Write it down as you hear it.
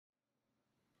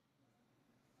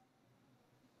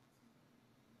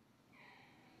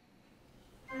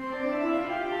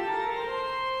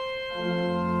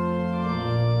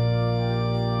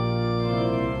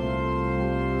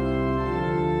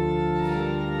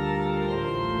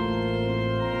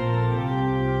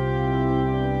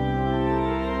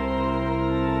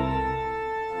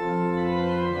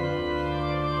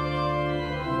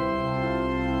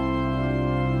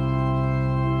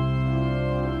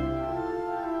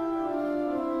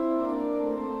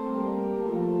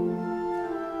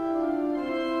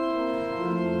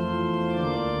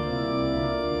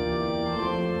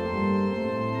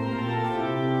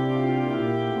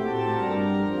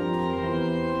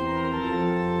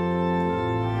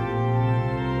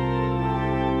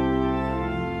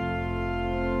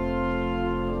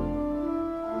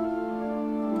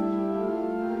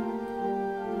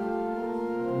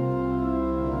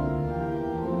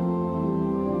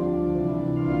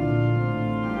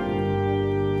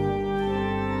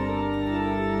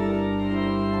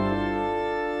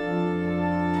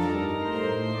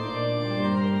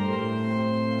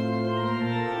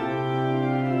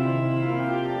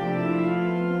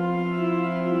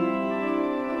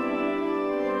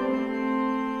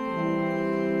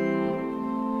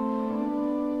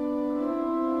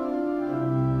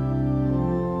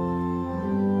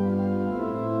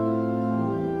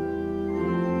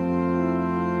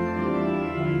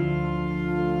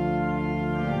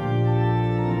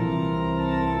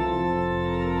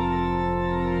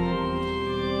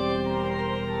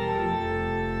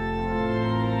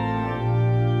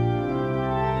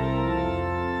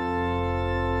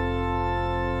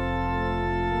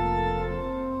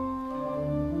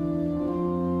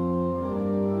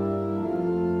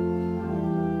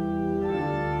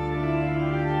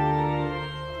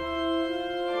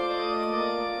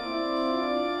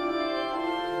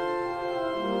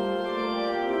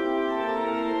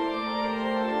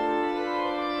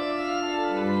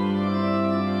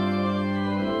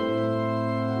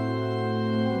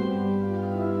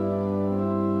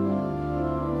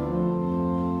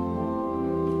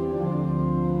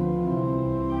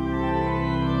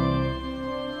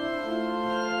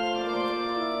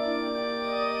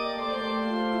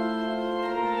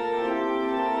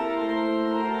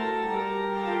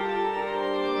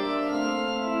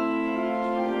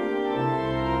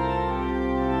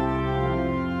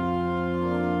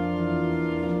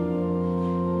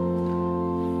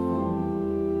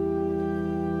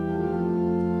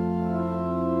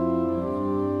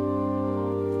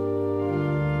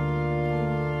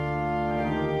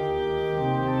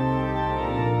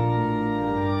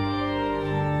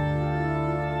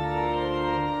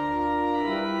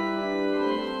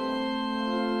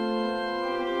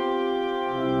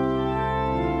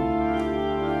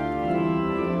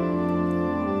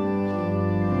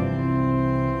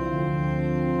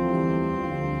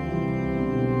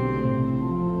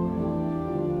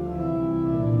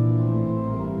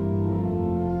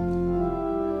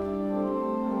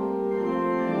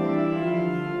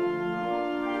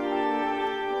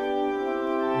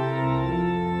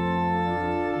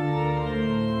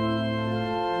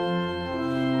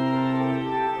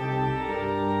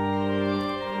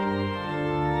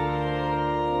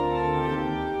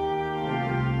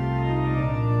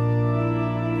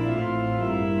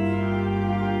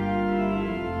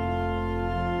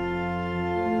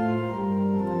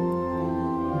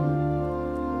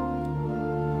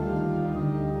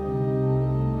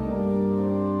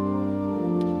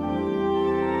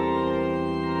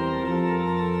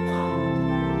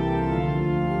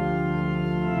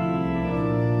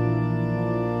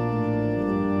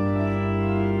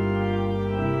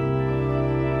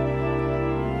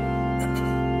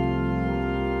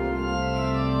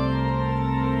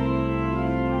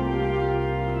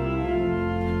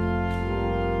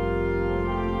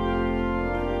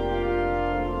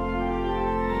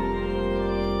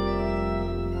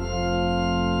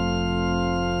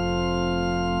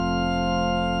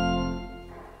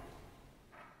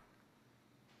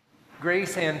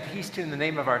Grace and peace to you in the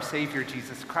name of our Savior,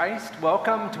 Jesus Christ.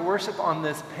 Welcome to worship on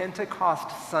this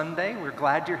Pentecost Sunday. We're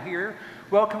glad you're here.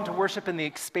 Welcome to worship in the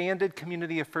expanded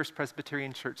community of First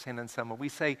Presbyterian Church, San Anselmo. We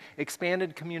say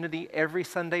expanded community every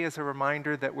Sunday as a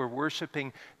reminder that we're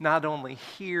worshiping not only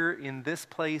here in this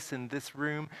place, in this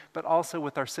room, but also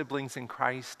with our siblings in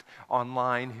Christ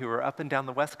online who are up and down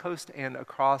the West Coast and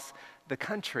across the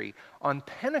country. On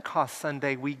Pentecost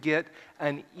Sunday, we get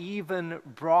an even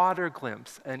broader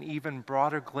glimpse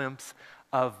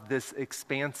of this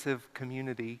expansive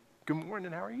community. Good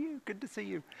morning, how are you? Good to see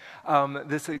you.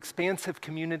 This expansive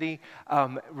community,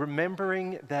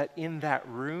 remembering that in that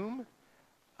room,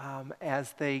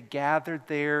 as they gathered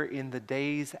there in the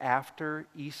days after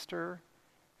Easter,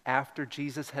 after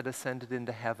Jesus had ascended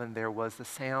into heaven, there was a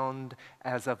sound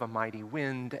as of a mighty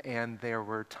wind, and there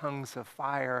were tongues of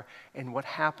fire. And what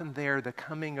happened there, the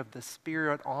coming of the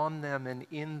Spirit on them and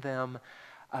in them,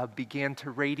 began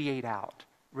to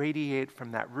radiate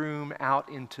from that room out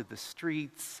into the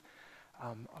streets,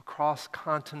 across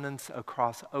continents,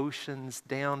 across oceans,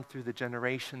 down through the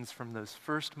generations from those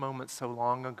first moments so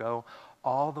long ago,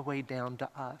 all the way down to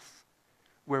us,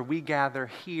 where we gather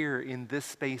here in this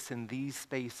space, in these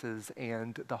spaces,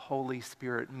 and the Holy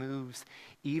Spirit moves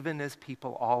even as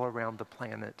people all around the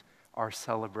planet are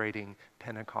celebrating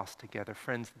Pentecost together.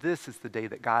 Friends, this is the day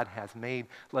that God has made.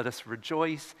 Let us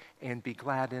rejoice and be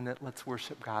glad in it. Let's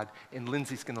worship God. And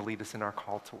Lindsay's going to lead us in our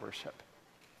call to worship.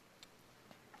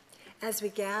 As we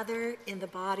gather in the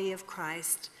body of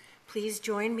Christ, please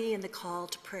join me in the call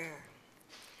to prayer.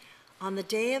 On the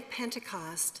day of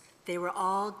Pentecost, they were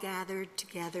all gathered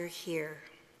together here.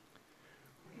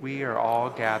 We are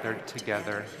all gathered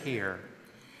together here.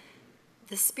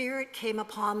 The Spirit came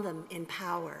upon them in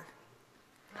power.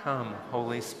 Come,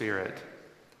 Holy Spirit.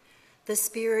 The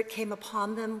Spirit came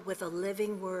upon them with a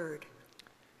living word.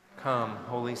 Come,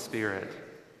 Holy Spirit.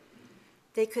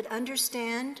 They could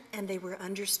understand and they were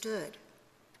understood.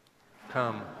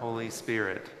 Come, Holy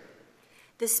Spirit.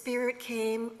 The Spirit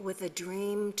came with a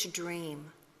dream to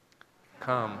dream.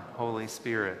 Come, Holy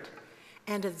Spirit.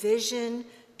 And a vision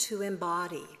to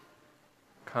embody.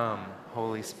 Come,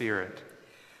 Holy Spirit.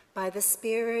 By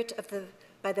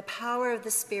the power of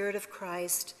the Spirit of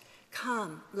Christ,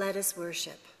 come, let us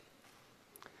worship.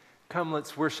 Come,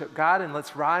 let's worship God, and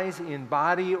let's rise in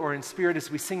body or in spirit as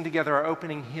we sing together our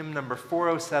opening hymn, number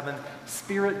 407,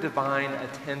 Spirit Divine,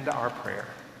 Attend Our Prayer.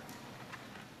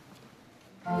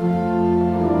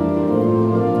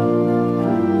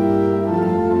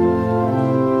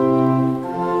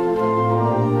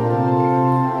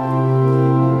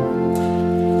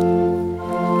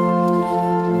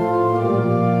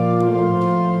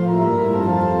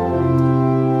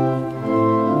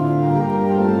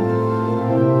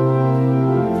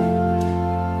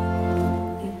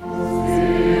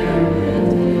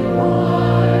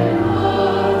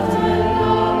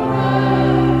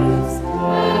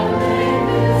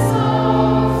 This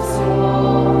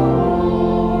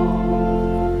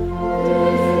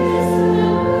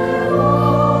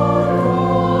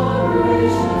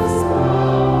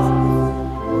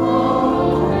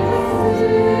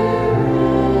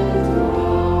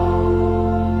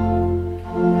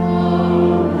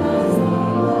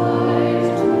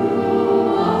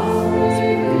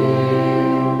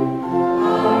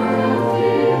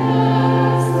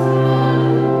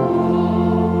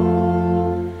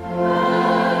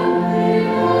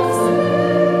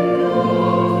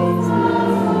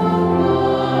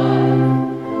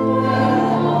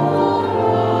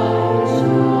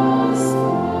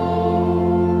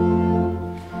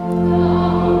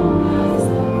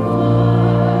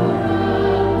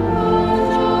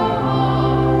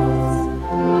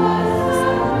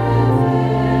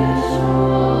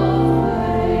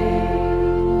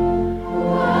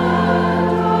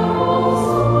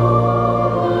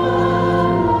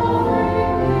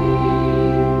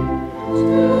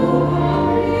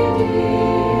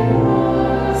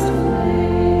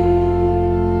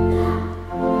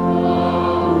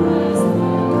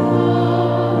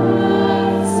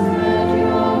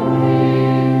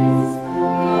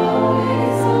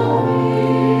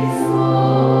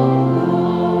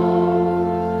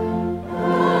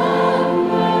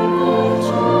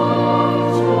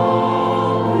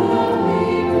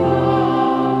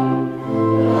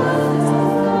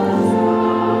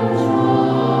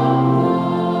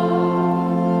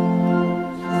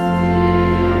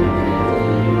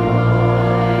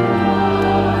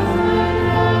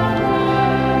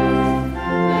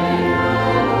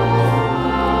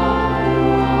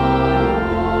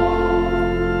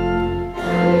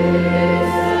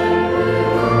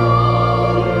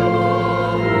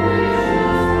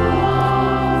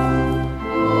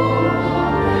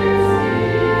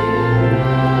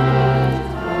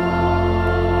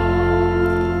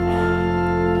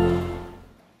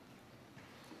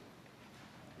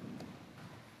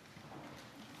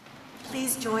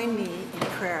Please join me in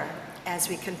prayer as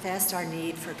we confess our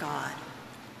need for God.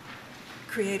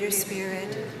 Creator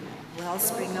Spirit,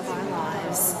 wellspring of our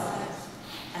lives,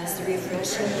 as the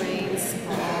refreshing rains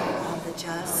fall on the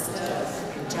just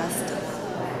and just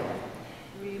alone,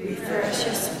 refresh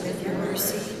us with your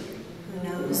mercy, who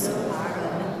knows our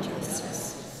own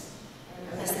justice.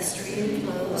 As the stream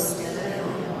flows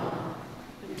steadily on,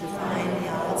 to find the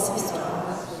odds of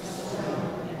stars,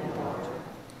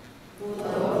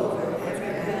 flow over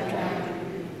every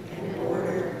boundary and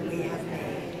border we have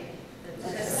made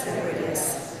that separate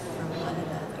us from one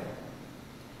another.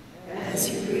 As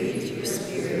you breathe your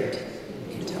Spirit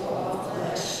into all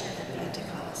flesh at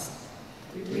Pentecost,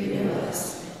 renew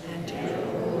us and to the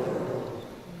whole world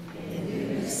in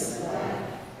newness of life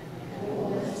and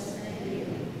wholeness and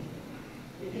healing.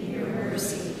 In your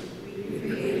mercy,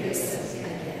 recreate us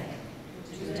again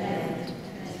to mend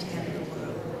and tend the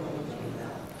world you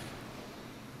love.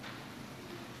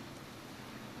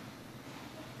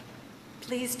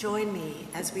 Please join me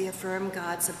as we affirm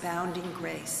God's abounding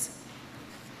grace.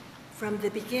 From the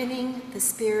beginning, the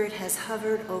Spirit has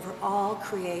hovered over all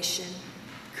creation,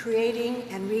 creating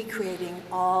and recreating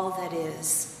all that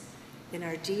is. In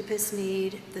our deepest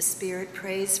need, the Spirit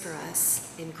prays for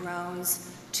us in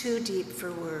groans too deep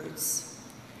for words.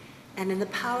 And in the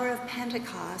power of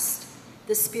Pentecost,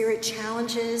 the Spirit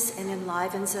challenges and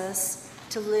enlivens us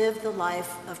to live the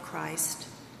life of Christ.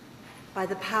 By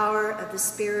the power of the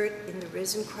Spirit in the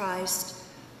risen Christ,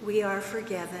 we are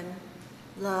forgiven,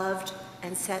 loved,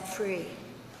 and set free.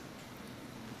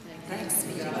 Thanks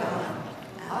be to God.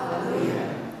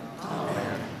 Hallelujah.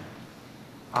 Amen.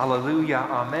 Alleluia,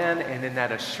 amen. And in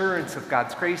that assurance of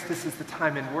God's grace, this is the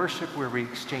time in worship where we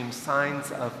exchange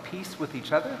signs of peace with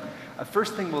each other.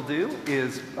 First thing we'll do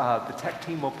is the tech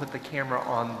team will put the camera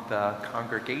on the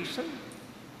congregation.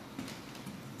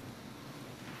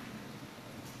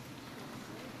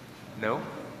 No?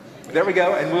 There we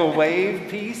go, and we'll wave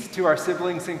peace to our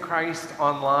siblings in Christ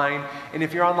online. And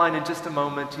if you're online in just a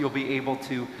moment, you'll be able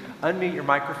to unmute your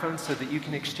microphone so that you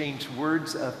can exchange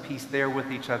words of peace there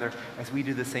with each other as we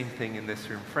do the same thing in this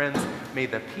room. Friends, may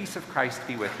the peace of Christ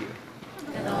be with you.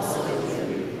 And also with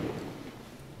you.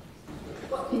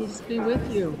 Peace be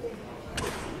with you.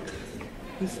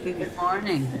 Peace be with you. Good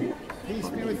morning. Peace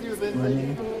be with you,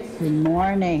 Lindsay. Good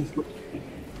morning.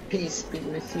 Peace be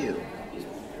with you.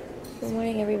 Good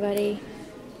morning, everybody.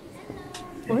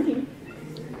 Morning.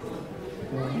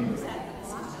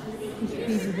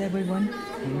 Peace with everyone.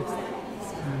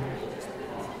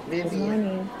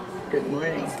 Vivian. Good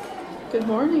morning. Good morning. Good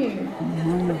morning. Good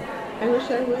morning. I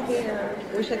wish I were there.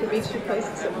 I wish I could be two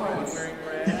places at once.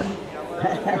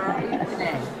 Where are you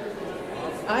today?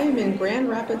 I am in Grand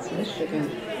Rapids,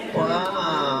 Michigan.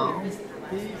 Wow.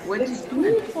 It's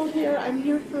beautiful here. I'm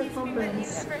here for a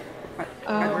conference.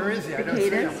 Where is he? I don't see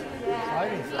him.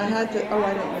 I had to,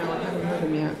 I don't know. I haven't heard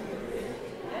him yet.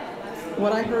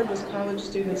 What I heard was college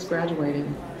students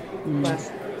graduating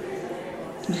last.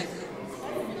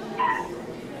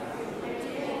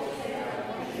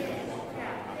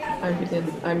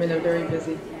 I'm in a very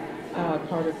busy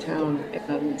part of town,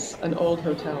 and it's an old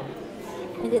hotel.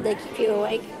 And did they keep you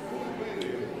awake?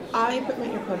 I put my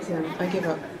earplugs in. I give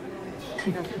up.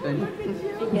 That's good.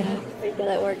 Yeah,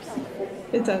 that works.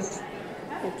 It does.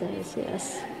 It does,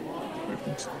 yes.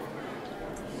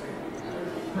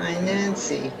 Hi,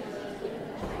 Nancy.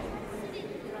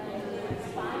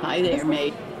 Hi there,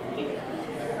 mate.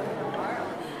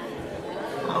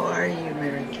 How are you,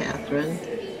 Mary Catherine?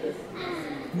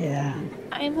 Yeah.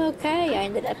 I'm okay. I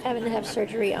ended up having to have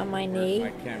surgery on my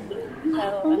knee.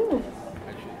 So,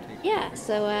 yeah,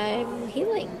 so I'm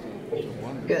healing.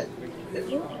 Good.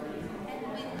 Healing.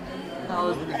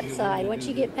 How's That side. Once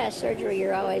you get past surgery,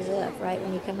 you're always up, right?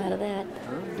 When you come out of that.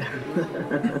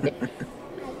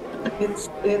 It's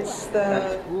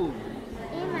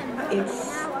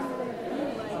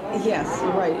yes,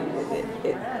 you're right.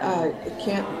 It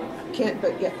can't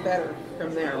but get better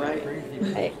from there, right?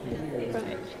 Right.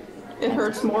 Right. It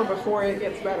hurts more before it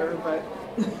gets better, but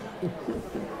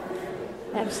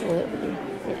Absolutely.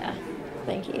 Yeah.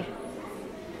 Thank you.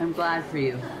 I'm glad for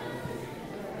you.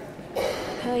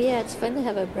 Oh yeah, it's fun to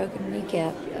have a broken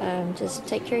kneecap. Just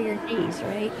take care of your knees,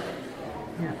 right?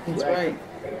 that's right.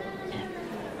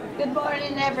 Good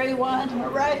morning, everyone.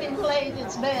 Arriving late,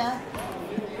 it's Beth.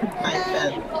 Hi,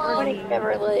 Beth. Good morning,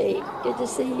 Beverly. Good to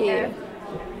see you.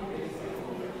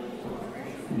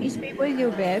 Peace be with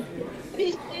you, Bev.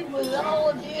 Peace be with all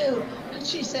of you. And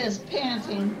she says,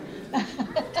 panting.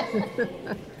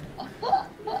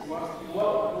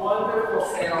 What wonderful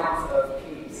sounds of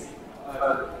peace.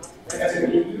 As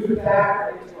we move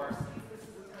back into our seats, this is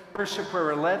the time Worship where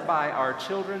we're led by our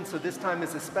children. So this time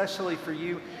is especially for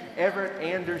you. Everett,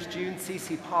 Anders, June,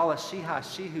 Cece, Paula, Shiha,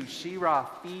 Shihu, Shira,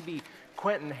 Phoebe,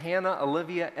 Quentin, Hannah,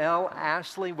 Olivia, Elle,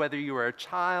 Ashley, whether you are a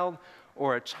child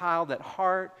or a child at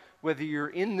heart, whether you're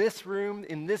in this room,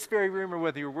 in this very room, or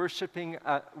whether you're worshiping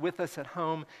with us at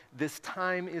home, this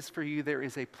time is for you. There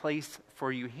is a place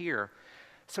for you here.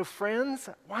 So friends,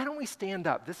 why don't we stand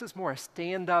up? This is more a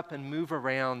stand up and move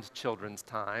around children's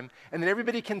time. And then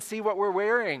everybody can see what we're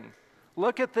wearing.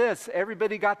 Look at this.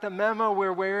 Everybody got the memo.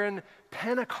 We're wearing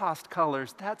Pentecost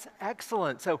colors. That's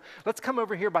excellent. So let's come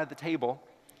over here by the table.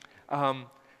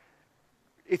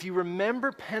 If you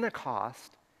remember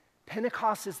Pentecost,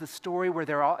 Pentecost is the story where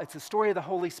it's the story of the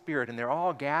Holy Spirit, and they're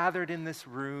all gathered in this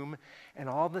room, and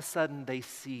all of a sudden they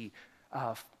see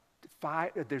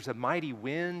fire. There's a mighty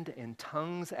wind and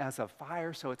tongues as of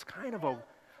fire, so it's kind of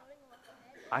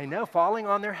I know, falling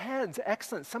on their heads.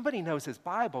 Excellent. Somebody knows his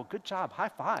Bible. Good job. High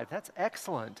five. That's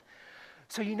excellent.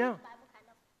 So you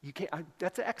can.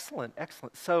 That's excellent.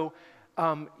 Excellent. So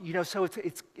so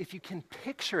it's if you can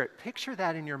picture it, picture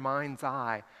that in your mind's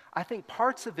eye. I think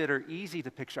parts of it are easy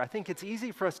to picture. I think it's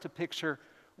easy for us to picture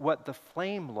what the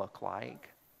flame looked like.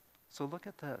 So look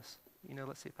at this.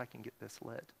 Let's see if I can get this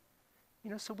lit.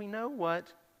 So we know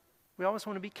we always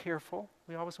want to be careful.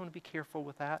 We always want to be careful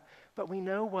with that. But we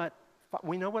know what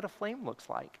a flame looks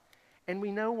like. And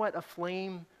we know what a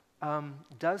flame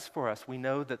does for us. We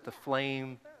know that the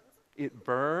flame, it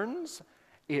burns.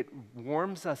 It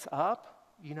warms us up.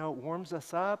 It warms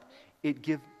us up. It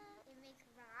makes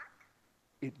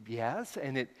rock. Yes,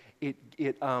 and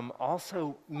it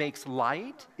also makes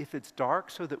light if it's dark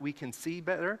so that we can see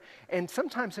better. And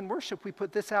sometimes in worship we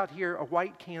put this out here, a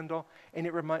white candle, and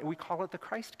we call it the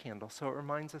Christ candle, so it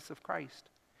reminds us of Christ.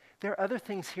 There are other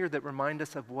things here that remind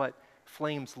us of what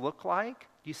flames look like.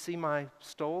 You see my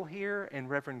stole here and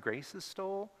Reverend Grace's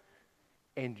stole?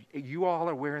 And you all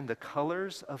are wearing the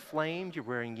colors of flames. You're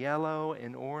wearing yellow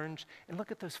and orange. And look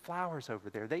at those flowers over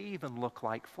there. They even look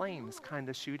like flames kind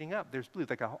of shooting up. There's blue.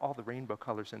 They got all the rainbow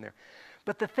colors in there.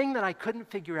 But the thing that I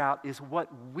couldn't figure out is what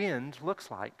wind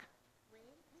looks like.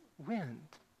 Wind.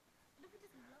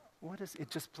 What is it?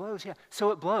 Just blows, yeah.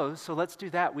 So it blows. So let's do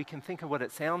that. We can think of what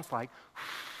it sounds like.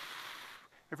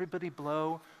 Everybody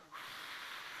blow.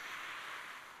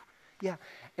 Yeah.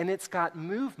 And it's got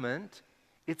movement.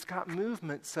 It's got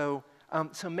movement, so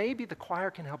maybe the choir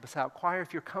can help us out. Choir,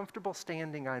 if you're comfortable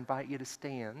standing, I invite you to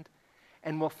stand,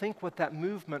 and we'll think what that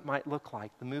movement might look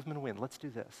like, the movement of wind. Let's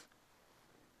do this.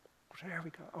 There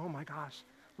we go. Oh my gosh,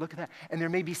 look at that. And there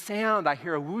may be sound. I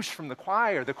hear a whoosh from the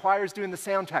choir. The choir's doing the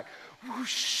soundtrack.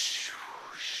 Whoosh,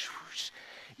 whoosh, whoosh.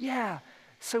 Yeah,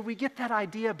 so we get that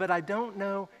idea, but I don't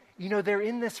know. They're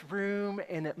in this room,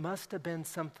 and it must have been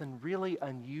something really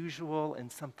unusual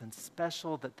and something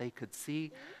special that they could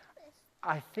see.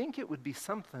 I think it would be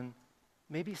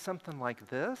maybe something like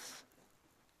this.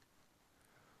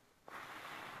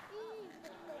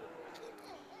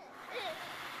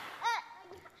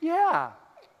 Yeah.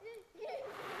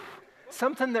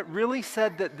 Something that really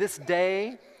said that this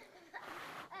day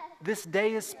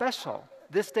is special.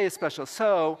 This day is special.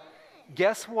 So,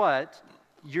 guess what?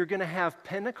 You're going to have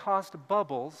Pentecost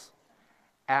bubbles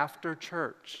after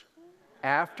church.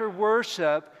 After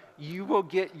worship, you will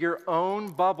get your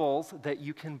own bubbles that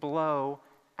you can blow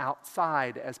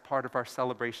outside as part of our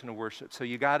celebration of worship. So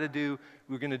we're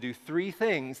going to do three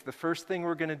things. The first thing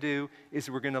we're going to do is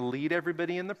we're going to lead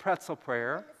everybody in the pretzel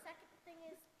prayer. And the second thing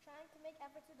is trying to make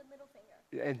effort to the middle finger.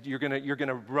 And you're going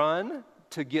to run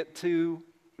to get to,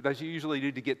 as you usually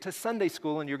do, to get to Sunday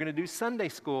school, and you're going to do Sunday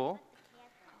school.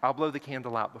 I'll blow the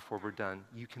candle out before we're done.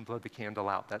 You can blow the candle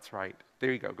out. That's right.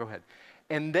 There you go. Go ahead.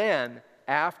 And then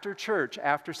after church,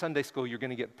 after Sunday school, you're going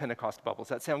to get Pentecost bubbles.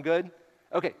 That sound good?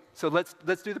 Okay. So let's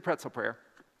do the pretzel prayer.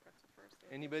 Pretzel first.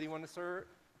 Anybody want to serve?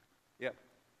 Yep.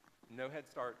 No head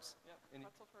starts. Yep.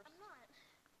 Pretzel first. I'm not.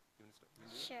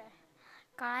 Sure.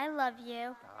 God, I love you.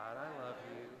 God, I love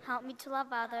you. Help me to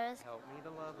love others. Help me to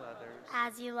love others.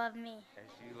 As you love me. As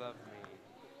you love me.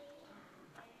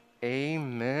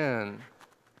 Amen.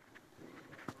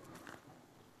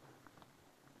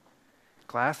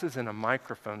 Glasses and a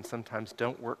microphone sometimes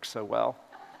don't work so well.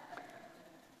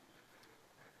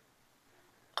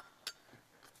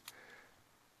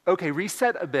 Okay,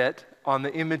 reset a bit on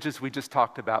the images we just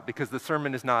talked about, because the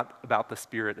sermon is not about the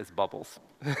Spirit as bubbles.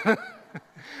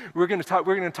 We're going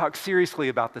to talk seriously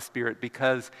about the Spirit,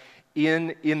 because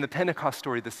in the Pentecost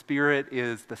story, the Spirit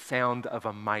is the sound of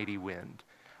a mighty wind.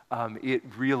 It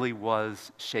really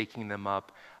was shaking them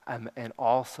up, and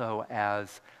also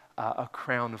as a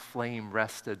crown of flame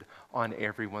rested on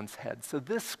everyone's head. So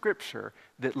this scripture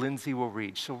that Lindsay will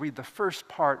read, she'll read the first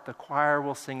part, the choir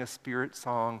will sing a spirit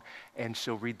song, and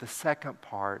she'll read the second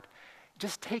part.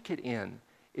 Just take it in.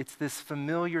 It's this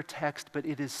familiar text, but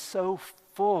it is so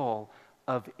full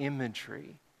of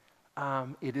imagery.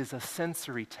 It is a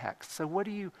sensory text. So what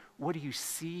do you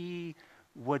see?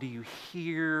 What do you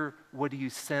hear? What do you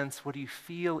sense? What do you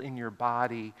feel in your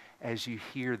body as you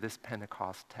hear this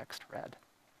Pentecost text read?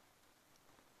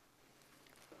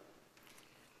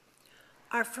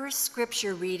 Our first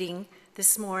scripture reading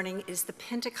this morning is the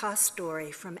Pentecost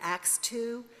story from Acts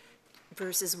 2,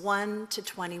 verses 1 to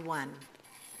 21.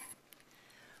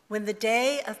 When the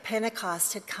day of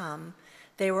Pentecost had come,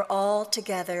 they were all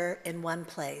together in one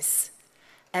place.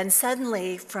 And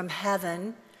suddenly from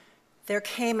heaven there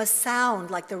came a sound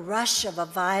like the rush of a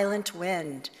violent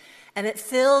wind, and it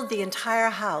filled the entire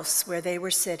house where they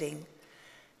were sitting.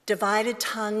 Divided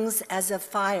tongues as of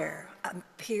fire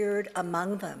appeared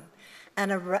among them,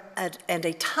 and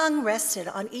a tongue rested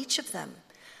on each of them.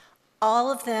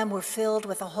 All of them were filled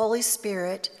with the Holy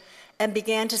Spirit and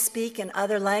began to speak in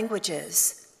other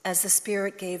languages as the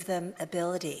Spirit gave them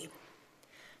ability.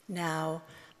 Now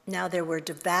there were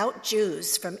devout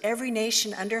Jews from every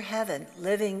nation under heaven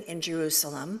living in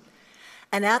Jerusalem,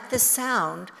 and at the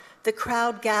sound the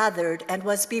crowd gathered and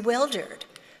was bewildered,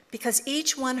 because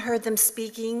each one heard them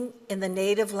speaking in the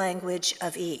native language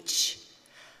of each.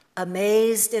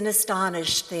 Amazed and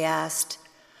astonished, they asked,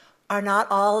 "Are not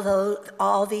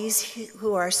all these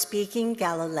who are speaking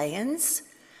Galileans?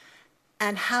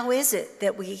 And how is it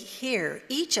that we hear,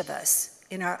 each of us,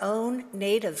 in our own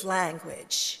native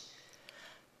language?"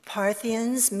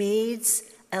 Parthians, Medes,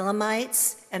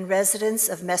 Elamites, and residents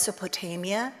of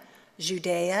Mesopotamia,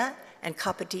 Judea and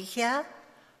Cappadocia,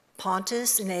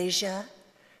 Pontus and Asia,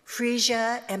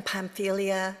 Phrygia and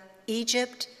Pamphylia,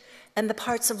 Egypt, and the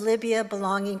parts of Libya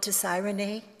belonging to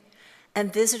Cyrene,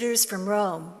 and visitors from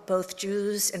Rome, both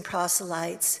Jews and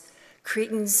proselytes,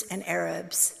 Cretans and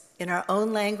Arabs. In our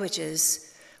own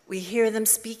languages, we hear them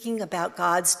speaking about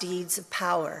God's deeds of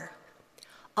power.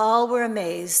 All were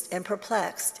amazed and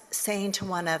perplexed, saying to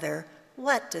one another,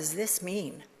 "What does this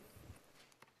mean?"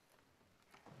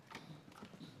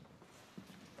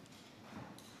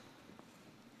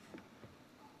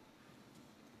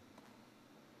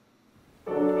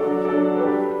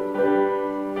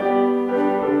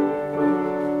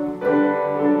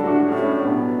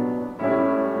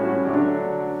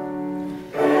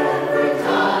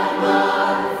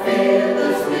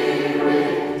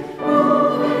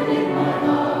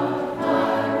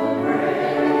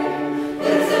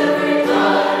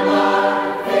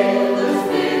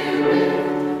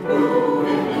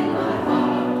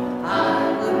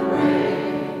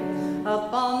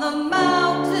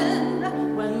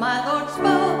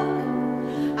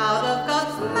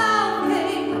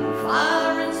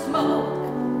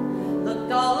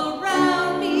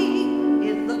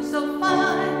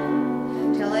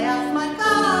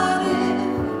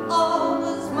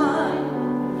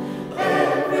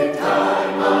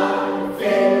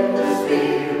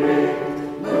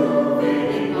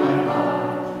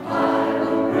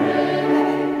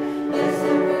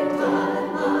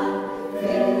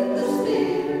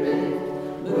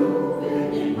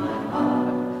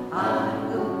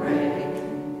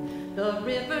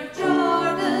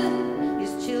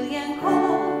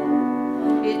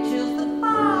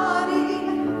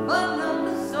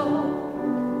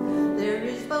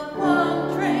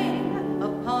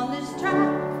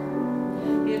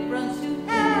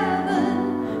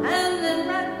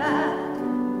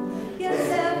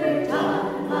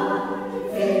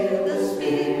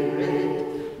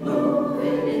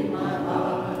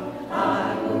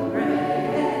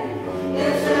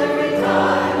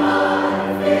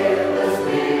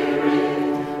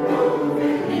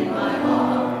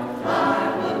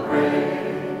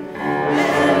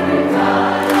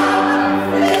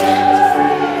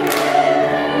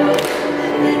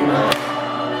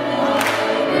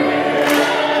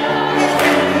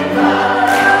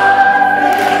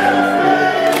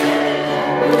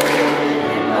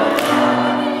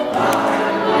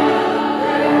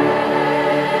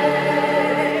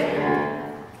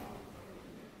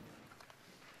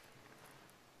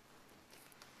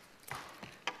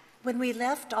 When we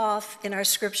left off in our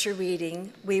scripture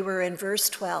reading, we were in verse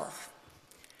 12.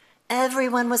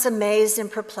 Everyone was amazed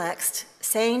and perplexed,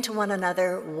 saying to one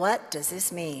another, "What does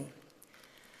this mean?"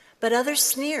 But others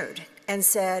sneered and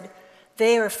said,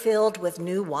 "They are filled with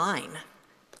new wine."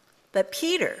 But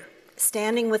Peter,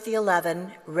 standing with the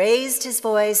 11, raised his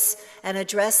voice and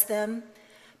addressed them,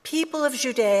 People of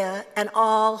Judea and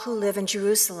all who live in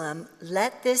Jerusalem,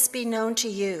 let this be known to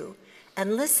you,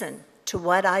 and listen to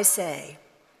what I say.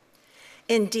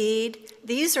 Indeed,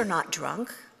 these are not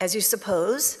drunk, as you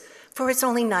suppose, for it's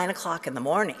only 9 o'clock in the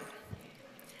morning.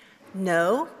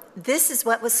 No, this is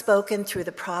what was spoken through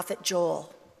the prophet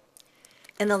Joel.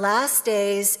 In the last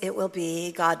days it will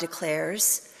be, God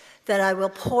declares, that I will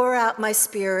pour out my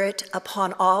Spirit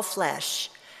upon all flesh,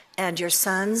 and your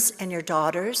sons and your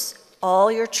daughters,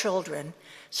 all your children,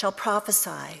 shall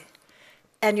prophesy,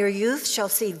 and your youth shall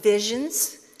see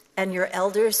visions, and your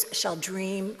elders shall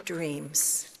dream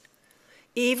dreams.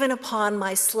 Even upon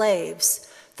my slaves,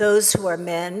 those who are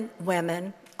men,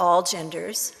 women, all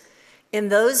genders, in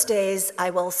those days I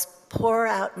will pour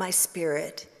out my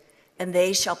Spirit, and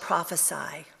they shall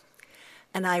prophesy.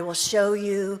 And I will show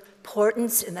you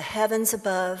portents in the heavens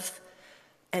above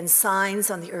and signs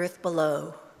on the earth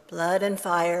below, blood and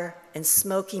fire and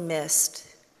smoky mist.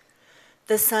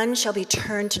 The sun shall be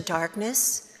turned to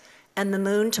darkness and the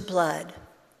moon to blood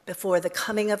before the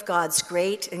coming of God's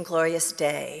great and glorious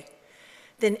day.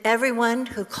 Then everyone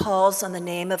who calls on the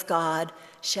name of God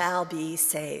shall be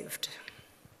saved.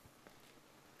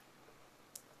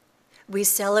 We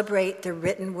celebrate the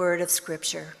written word of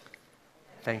Scripture.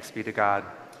 Thanks be to God.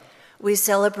 We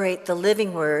celebrate the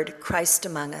living word, Christ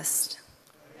among us.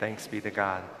 Thanks be to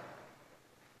God.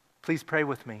 Please pray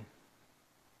with me.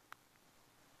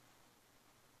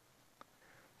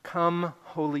 Come,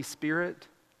 Holy Spirit,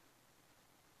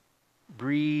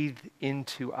 breathe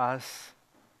into us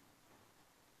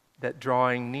that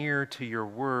drawing near to your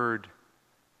word,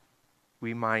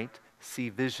 we might see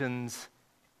visions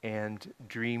and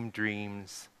dream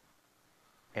dreams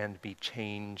and be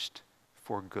changed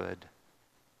for good.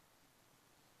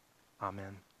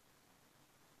 Amen.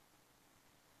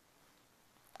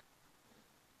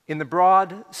 In the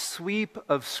broad sweep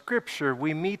of Scripture,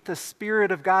 we meet the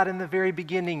Spirit of God in the very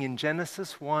beginning in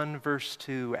Genesis 1, verse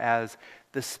 2, as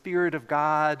the Spirit of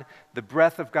God, the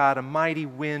breath of God, a mighty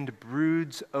wind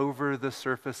broods over the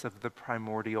surface of the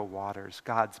primordial waters.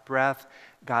 God's breath,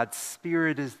 God's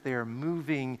Spirit is there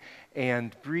moving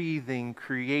and breathing,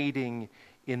 creating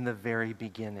in the very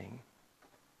beginning.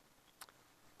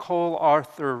 Cole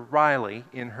Arthur Riley,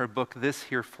 in her book, This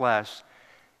Here Flesh,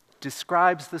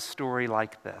 describes the story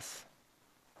like this.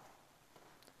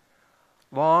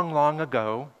 Long, long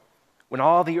ago, when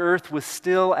all the earth was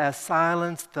still as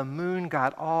silence, the moon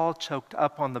got all choked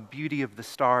up on the beauty of the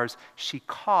stars. She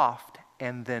coughed,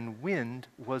 and then wind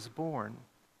was born.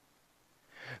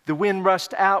 The wind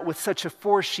rushed out with such a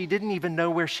force she didn't even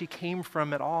know where she came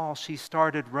from at all. She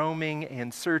started roaming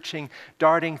and searching,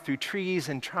 darting through trees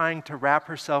and trying to wrap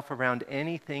herself around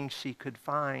anything she could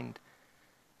find.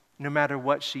 No matter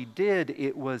what she did,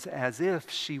 it was as if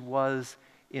she was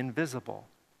invisible.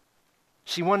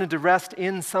 She wanted to rest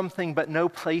in something, but no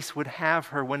place would have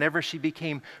her. Whenever she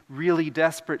became really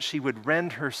desperate, she would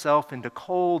rend herself into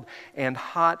cold and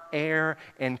hot air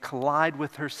and collide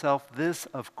with herself. This,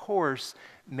 of course,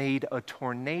 made a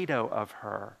tornado of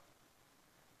her.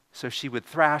 So she would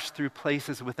thrash through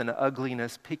places with an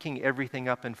ugliness, picking everything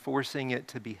up and forcing it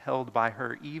to be held by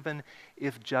her, even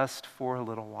if just for a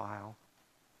little while.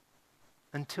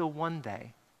 Until one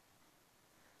day,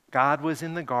 God was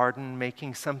in the garden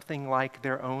making something like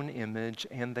their own image,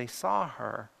 and they saw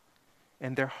her,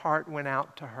 and their heart went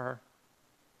out to her.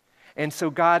 And so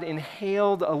God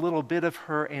inhaled a little bit of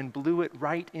her and blew it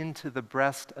right into the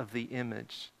breast of the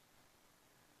image.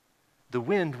 The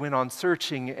wind went on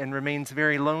searching and remains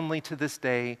very lonely to this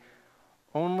day.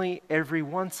 Only every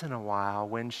once in a while,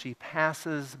 when she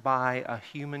passes by a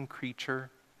human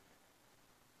creature,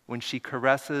 when she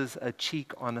caresses a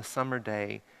cheek on a summer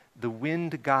day, the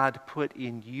wind God put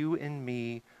in you and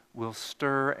me will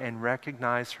stir and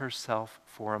recognize herself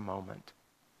for a moment.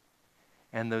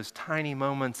 And those tiny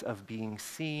moments of being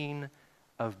seen,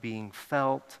 of being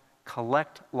felt,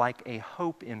 collect like a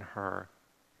hope in her,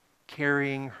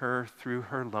 carrying her through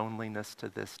her loneliness to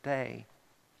this day.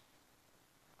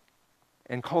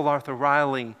 And Cole Arthur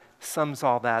Riley sums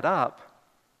all that up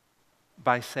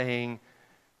by saying,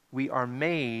 we are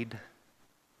made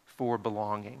for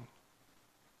belonging.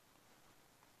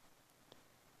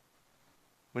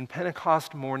 When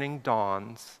Pentecost morning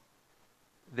dawns,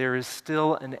 there is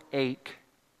still an ache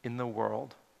in the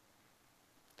world.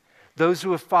 Those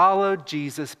who have followed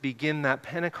Jesus begin that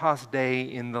Pentecost day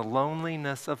in the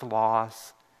loneliness of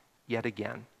loss yet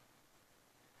again.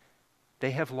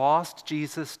 They have lost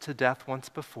Jesus to death once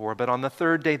before, but on the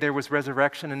third day there was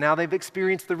resurrection, and now they've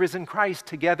experienced the risen Christ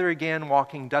together again,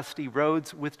 walking dusty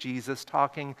roads with Jesus,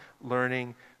 talking,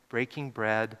 learning, breaking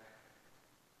bread.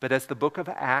 But as the book of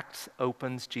Acts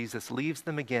opens, Jesus leaves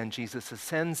them again. Jesus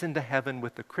ascends into heaven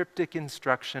with the cryptic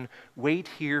instruction, wait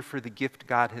here for the gift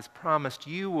God has promised.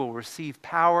 You will receive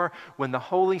power when the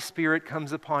Holy Spirit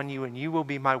comes upon you, and you will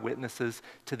be my witnesses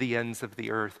to the ends of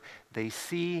the earth. They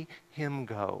see him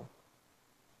go.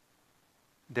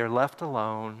 They're left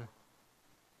alone,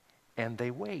 and they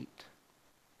wait.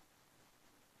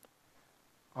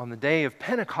 On the day of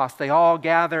Pentecost, they all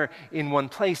gather in one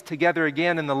place together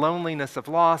again in the loneliness of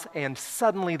loss, and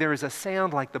suddenly there is a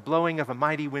sound like the blowing of a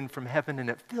mighty wind from heaven, and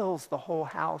it fills the whole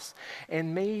house.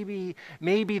 And maybe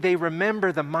they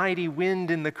remember the mighty wind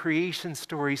in the creation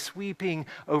story sweeping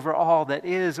over all that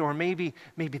is, or maybe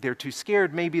they're too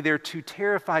scared, maybe they're too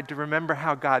terrified to remember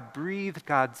how God breathed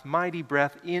God's mighty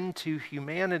breath into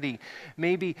humanity.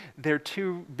 Maybe they're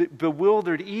too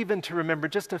bewildered even to remember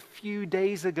just a few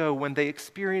days ago when they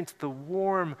experienced the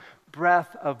warm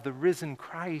breath of the risen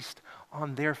Christ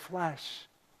on their flesh.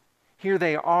 Here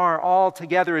they are all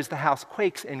together as the house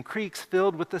quakes and creaks,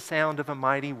 filled with the sound of a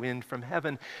mighty wind from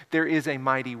heaven. There is a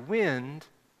mighty wind,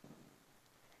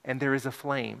 and there is a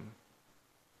flame.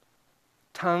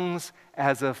 Tongues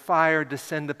as of fire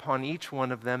descend upon each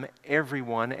one of them,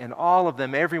 everyone, and all of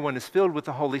them, everyone is filled with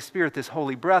the Holy Spirit, this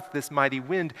holy breath, this mighty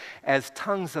wind, as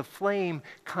tongues of flame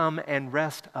come and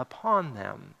rest upon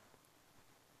them.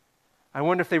 I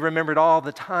wonder if they remembered all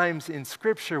the times in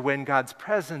Scripture when God's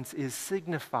presence is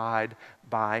signified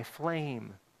by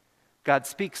flame. God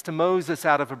speaks to Moses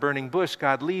out of a burning bush.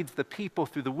 God leads the people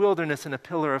through the wilderness in a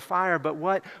pillar of fire. But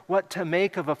what to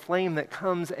make of a flame that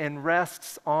comes and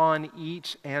rests on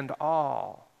each and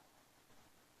all?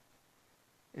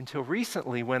 Until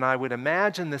recently, when I would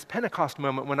imagine this Pentecost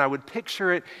moment, when I would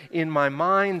picture it in my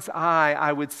mind's eye,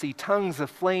 I would see tongues of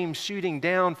flame shooting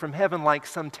down from heaven like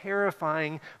some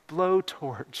terrifying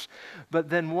blowtorch. But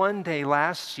then one day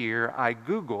last year, I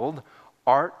Googled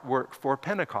artwork for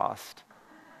Pentecost,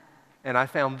 and I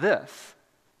found this.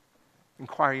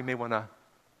 Inquire, you may want to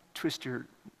twist your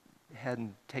head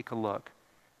and take a look.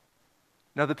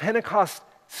 Now, the Pentecost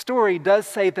story does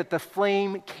say that the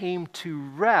flame came to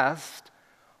rest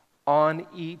on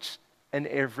each and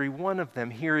every one of them.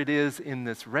 Here it is in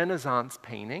this Renaissance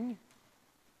painting.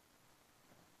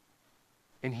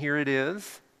 And here it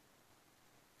is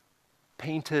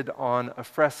painted on a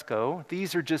fresco.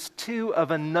 These are just two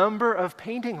of a number of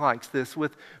paintings like this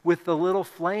with the little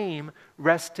flame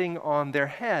resting on their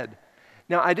head.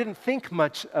 Now, I didn't think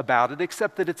much about it,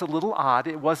 except that it's a little odd.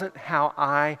 It wasn't how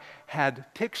I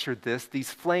had pictured this.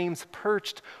 These flames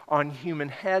perched on human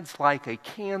heads like a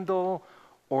candle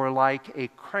or like a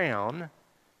crown.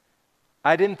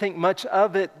 I didn't think much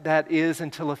of it, that is,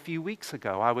 until a few weeks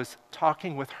ago. I was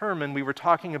talking with Herman. We were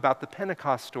talking about the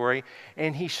Pentecost story,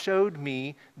 and he showed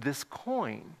me this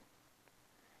coin.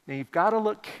 Now, you've got to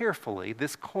look carefully.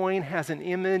 This coin has an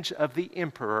image of the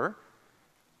emperor,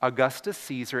 Augustus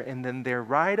Caesar, and then there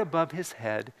right above his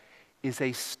head is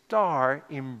a star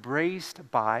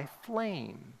embraced by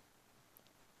flame.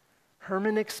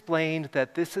 Herman explained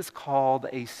that this is called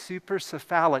a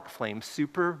supercephalic flame,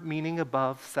 super meaning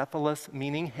above, cephalus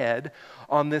meaning head.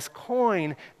 On this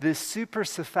coin, this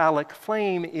supercephalic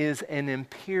flame is an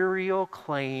imperial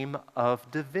claim of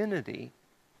divinity,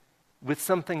 with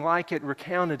something like it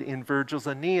recounted in Virgil's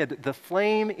Aeneid. The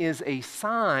flame is a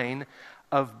sign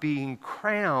of being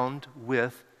crowned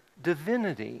with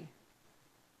divinity.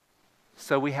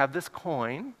 So we have this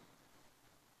coin,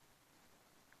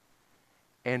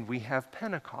 and we have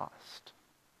Pentecost.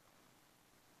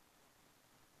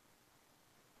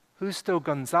 Justo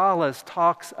Gonzalez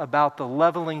talks about the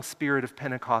leveling spirit of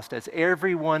Pentecost as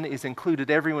everyone is included,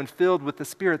 everyone filled with the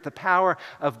Spirit. The power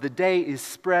of the day is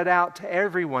spread out to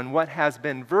everyone. What has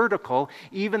been vertical,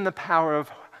 even the power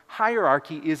of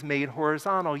hierarchy, is made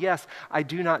horizontal. Yes, I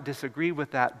do not disagree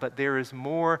with that, but there is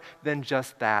more than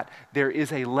just that. There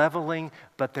is a leveling,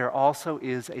 but there also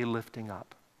is a lifting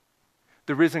up.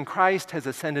 The risen Christ has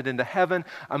ascended into heaven.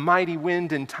 A mighty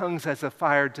wind and tongues as of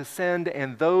fire descend,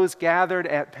 and those gathered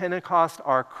at Pentecost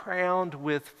are crowned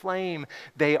with flame.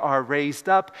 They are raised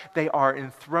up. They are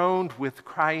enthroned with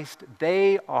Christ.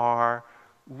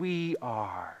 We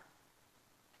are.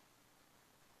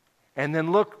 And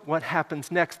then look what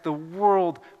happens next. The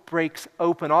world breaks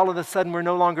open. All of a sudden, we're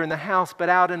no longer in the house, but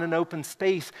out in an open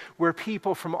space where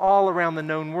people from all around the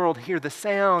known world hear the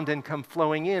sound and come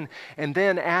flowing in. And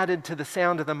then added to the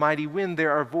sound of the mighty wind,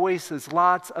 there are voices,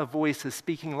 lots of voices,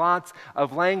 speaking lots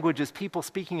of languages, people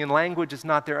speaking in languages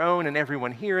not their own, and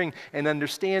everyone hearing and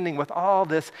understanding. With all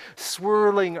this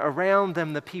swirling around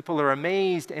them, the people are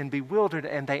amazed and bewildered,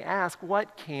 and they ask,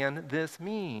 what can this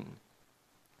mean?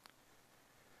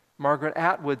 Margaret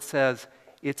Atwood says,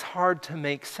 it's hard to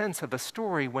make sense of a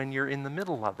story when you're in the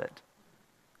middle of it,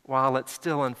 while it's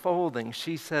still unfolding.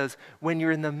 She says, when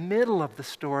you're in the middle of the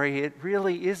story, it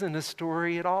really isn't a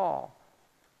story at all,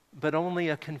 but only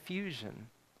a confusion.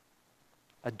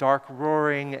 A dark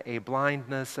roaring, a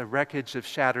blindness, a wreckage of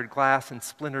shattered glass and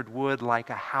splintered wood, like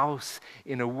a house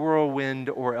in a whirlwind,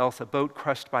 or else a boat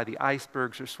crushed by the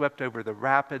icebergs or swept over the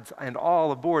rapids, and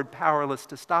all aboard powerless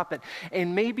to stop it.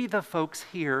 And maybe the folks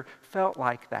here felt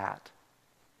like that.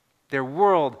 Their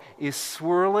world is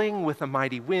swirling with a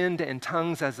mighty wind and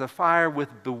tongues as of fire,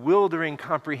 with bewildering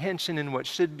comprehension in what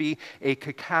should be a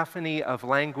cacophony of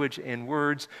language and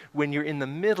words. When you're in the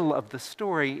middle of the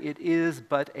story, it is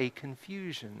but a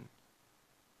confusion.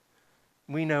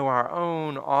 We know our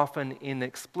own often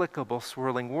inexplicable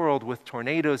swirling world with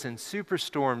tornadoes and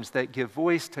superstorms that give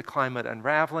voice to climate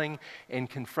unraveling and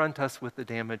confront us with the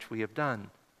damage we have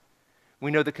done. We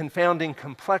know the confounding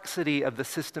complexity of the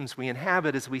systems we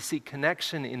inhabit as we seek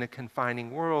connection in a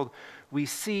confining world. We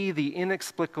see the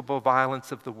inexplicable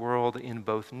violence of the world in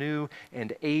both new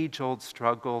and age-old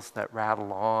struggles that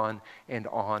rattle on and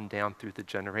on down through the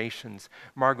generations.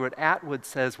 Margaret Atwood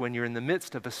says, when you're in the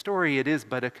midst of a story, it is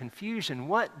but a confusion.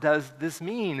 What does this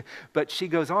mean? But she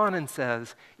goes on and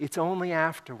says, it's only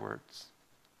afterwards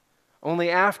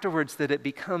that it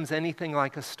becomes anything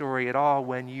like a story at all,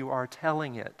 when you are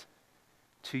telling it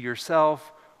to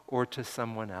yourself or to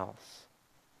someone else.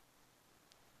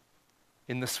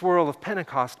 In the swirl of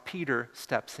Pentecost, Peter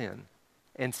steps in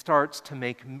and starts to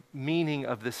make meaning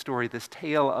of this story, this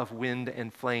tale of wind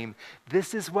and flame.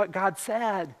 This is what God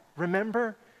said,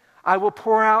 remember? I will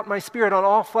pour out my Spirit on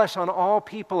all flesh, on all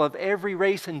people of every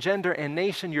race and gender and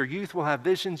nation. Your youth will have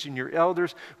visions and your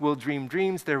elders will dream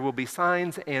dreams. There will be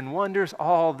signs and wonders.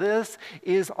 All this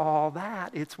is all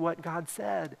that. It's what God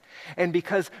said. And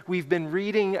because we've been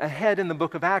reading ahead in the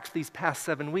book of Acts these past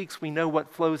 7 weeks, we know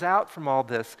what flows out from all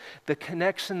this. The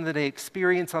connection that they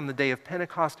experience on the day of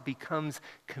Pentecost becomes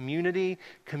community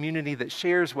that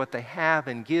shares what they have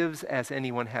and gives as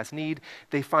anyone has need.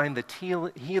 They find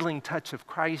the healing touch of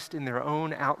Christ in their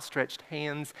own outstretched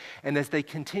hands. And as they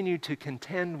continue to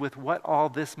contend with what all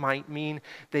this might mean,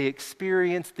 they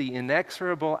experience the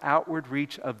inexorable outward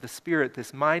reach of the Spirit,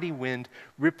 this mighty wind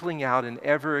rippling out in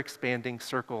ever-expanding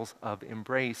circles of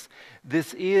embrace.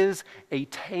 This is a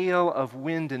tale of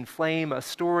wind and flame, a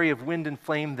story of wind and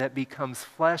flame that becomes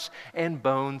flesh and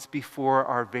bones before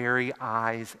our very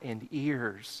eyes and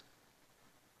ears.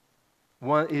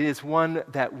 It is one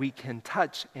that we can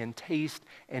touch and taste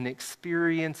and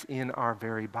experience in our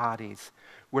very bodies,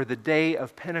 where the day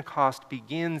of Pentecost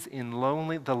begins in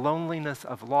the loneliness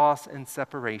of loss and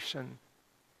separation.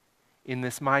 In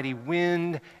this mighty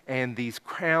wind and these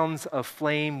crowns of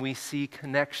flame, we see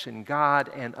connection, God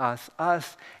and us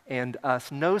and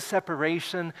us. No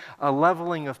separation, a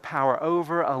leveling of power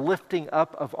over, a lifting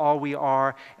up of all we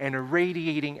are, and a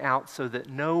radiating out so that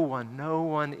no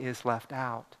one is left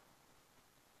out.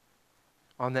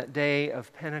 On that day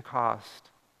of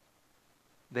Pentecost,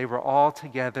 they were all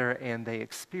together and they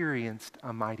experienced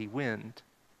a mighty wind.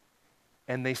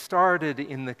 And they started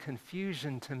in the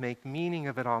confusion to make meaning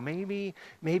of it all. Maybe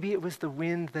it was the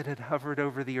wind that had hovered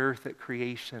over the earth at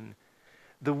creation,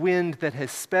 the wind that has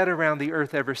sped around the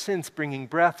earth ever since, bringing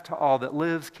breath to all that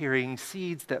lives, carrying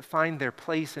seeds that find their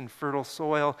place in fertile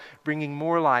soil, bringing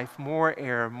more life, more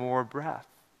air, more breath.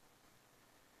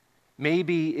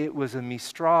 Maybe it was a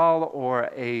Mistral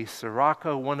or a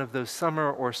Sirocco, one of those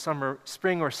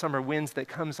spring or summer winds that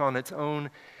comes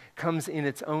in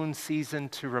its own season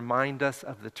to remind us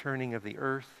of the turning of the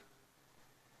earth.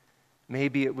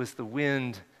 Maybe it was the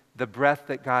wind, the breath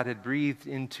that God had breathed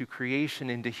into creation,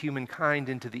 into humankind,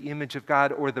 into the image of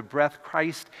God, or the breath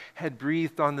Christ had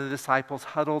breathed on the disciples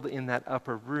huddled in that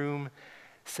upper room,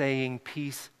 saying,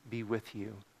 "Peace be with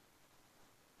you."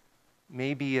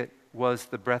 Maybe it was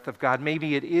the breath of God.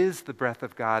 Maybe it is the breath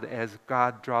of God as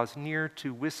God draws near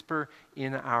to whisper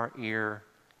in our ear,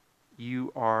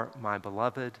 "You are my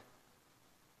beloved.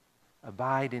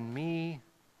 Abide in me,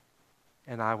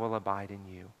 and I will abide in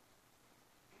you."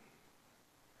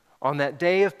 On that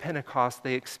day of Pentecost,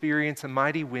 they experience a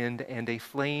mighty wind, and a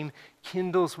flame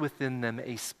kindles within them,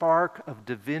 a spark of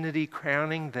divinity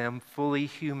crowning them fully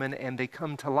human, and they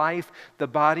come to life, the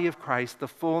body of Christ, the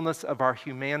fullness of our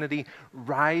humanity,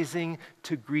 rising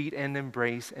to greet and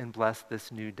embrace and bless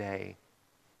this new day.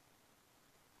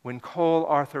 When Cole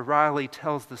Arthur Riley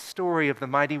tells the story of the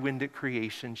mighty wind at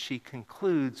creation, she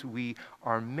concludes, we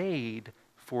are made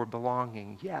for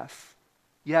belonging. Yes,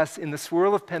 Yes, in the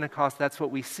swirl of Pentecost, that's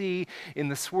what we see. In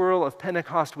the swirl of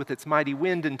Pentecost with its mighty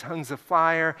wind and tongues of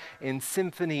fire and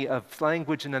symphony of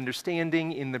language and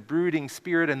understanding, in the brooding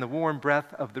spirit and the warm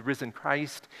breath of the risen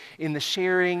Christ, in the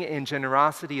sharing and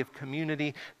generosity of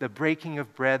community, the breaking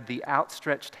of bread, the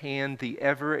outstretched hand, the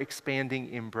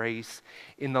ever-expanding embrace,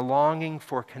 in the longing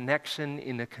for connection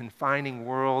in a confining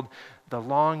world, the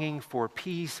longing for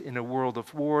peace in a world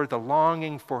of war, the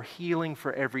longing for healing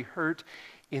for every hurt,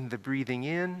 in the breathing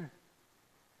in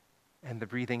and the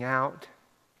breathing out,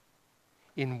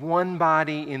 in one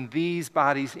body, in these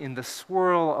bodies, in the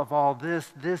swirl of all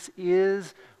this, this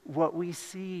is what we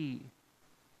see.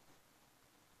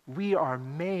 We are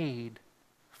made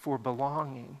for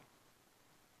belonging.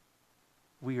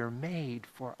 We are made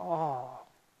for all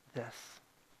this.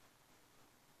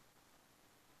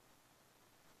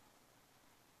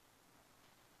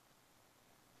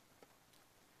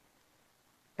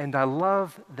 And I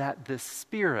love that this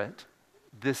spirit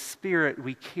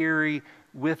we carry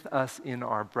with us in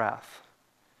our breath.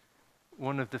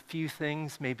 One of the few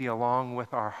things, maybe along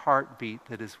with our heartbeat,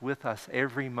 that is with us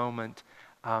every moment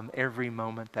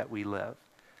that we live.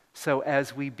 So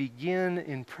as we begin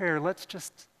in prayer, let's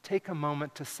just take a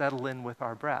moment to settle in with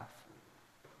our breath.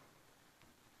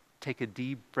 Take a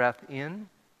deep breath in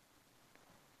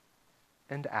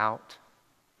and out.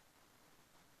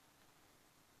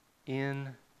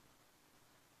 In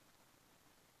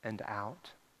and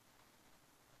out.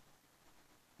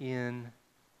 In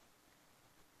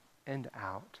and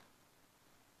out.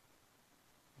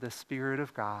 The Spirit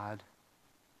of God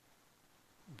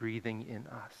breathing in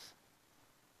us.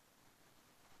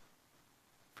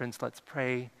 Friends, let's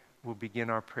pray. We'll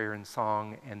begin our prayer in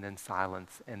song, and then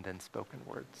silence, and then spoken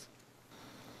words.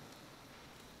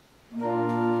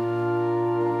 Spirit.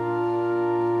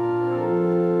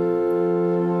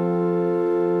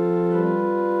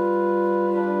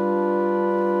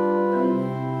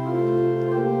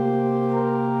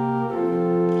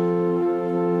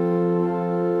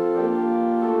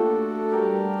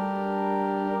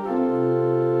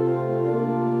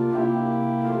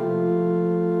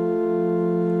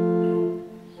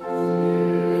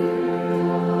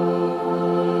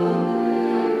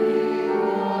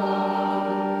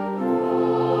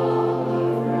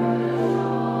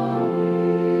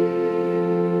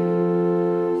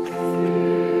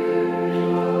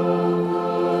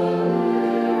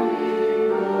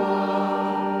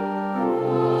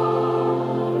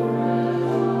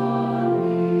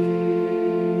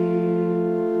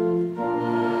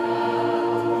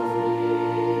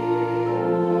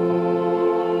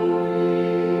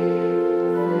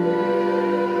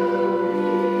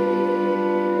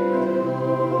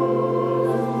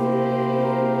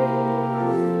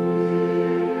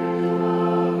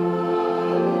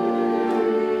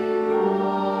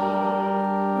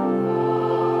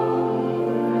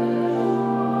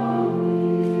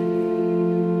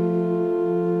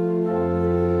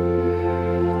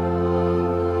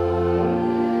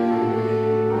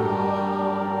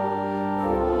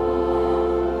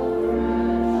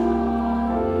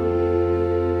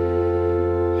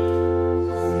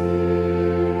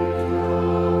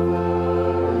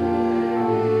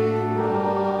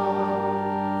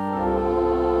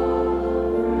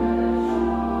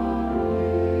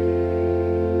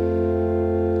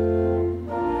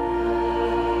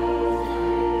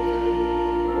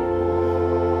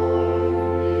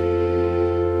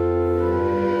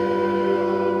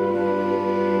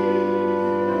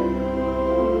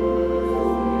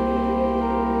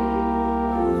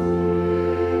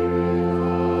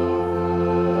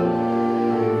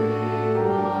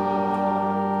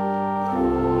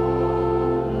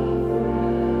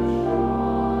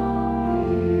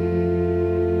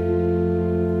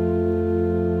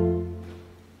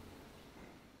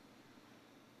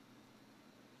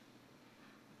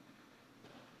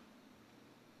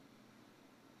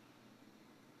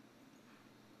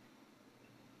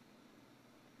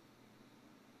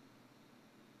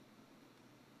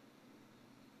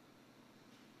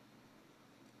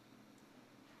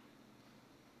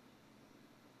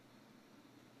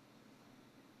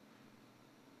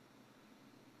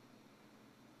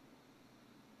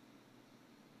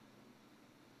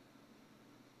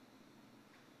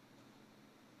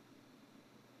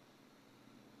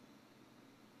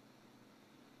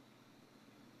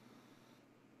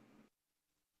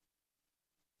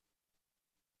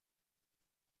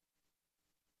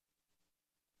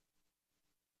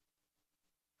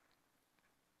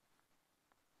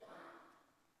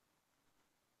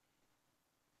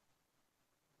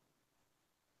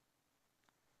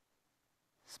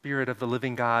 Spirit of the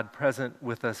living God, present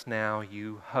with us now,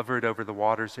 you hovered over the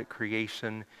waters at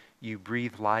creation. You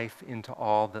breathe life into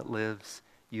all that lives.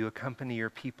 You accompany your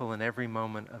people in every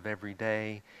moment of every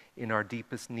day. In our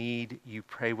deepest need, you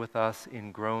pray with us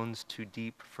in groans too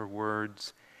deep for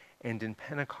words. And in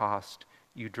Pentecost,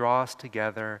 you draw us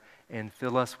together and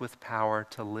fill us with power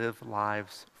to live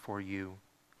lives for you.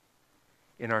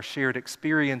 In our shared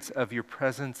experience of your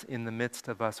presence in the midst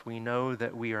of us, we know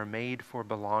that we are made for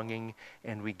belonging,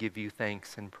 and we give you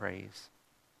thanks and praise.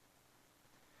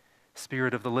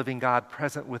 Spirit of the living God,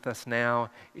 present with us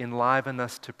now, enliven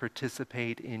us to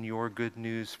participate in your good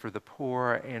news for the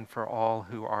poor and for all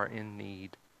who are in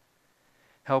need.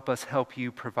 Help us help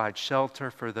you provide shelter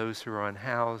for those who are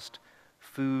unhoused,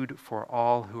 food for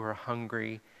all who are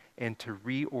hungry, and to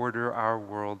reorder our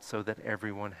world so that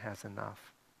everyone has enough.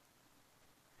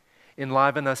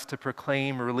 Enliven us to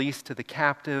proclaim release to the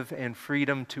captive and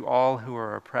freedom to all who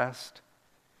are oppressed.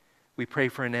 We pray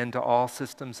for an end to all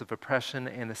systems of oppression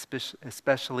and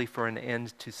especially for an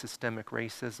end to systemic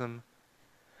racism.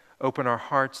 Open our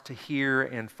hearts to hear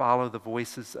and follow the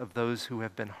voices of those who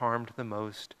have been harmed the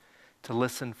most, to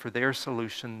listen for their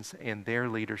solutions and their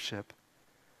leadership.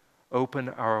 Open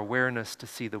our awareness to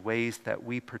see the ways that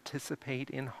we participate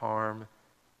in harm,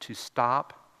 to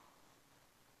stop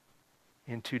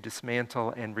and to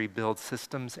dismantle and rebuild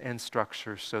systems and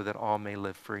structures so that all may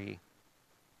live free.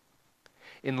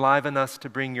 Enliven us to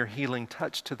bring your healing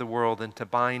touch to the world and to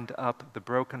bind up the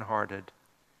brokenhearted.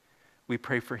 We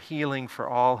pray for healing for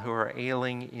all who are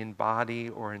ailing in body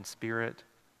or in spirit,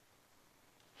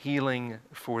 healing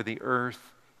for the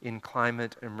earth in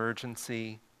climate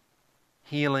emergency,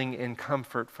 healing and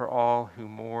comfort for all who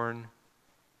mourn,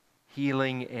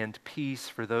 healing and peace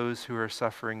for those who are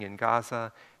suffering in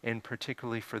Gaza, and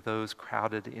particularly for those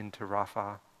crowded into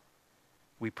Rafah.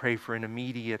 We pray for an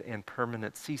immediate and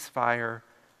permanent ceasefire,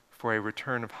 for a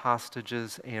return of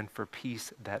hostages, and for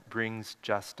peace that brings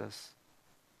justice.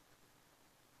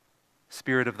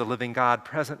 Spirit of the living God,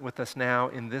 present with us now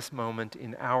in this moment,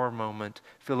 in our moment,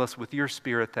 fill us with your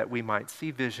Spirit that we might see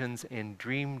visions and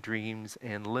dream dreams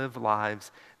and live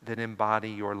lives that embody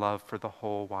your love for the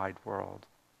whole wide world.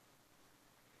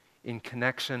 In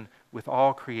connection with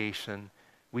all creation,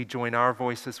 we join our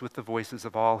voices with the voices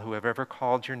of all who have ever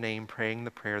called your name, praying the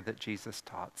prayer that Jesus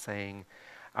taught, saying,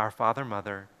 Our Father,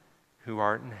 Mother, who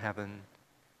art in heaven,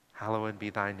 hallowed be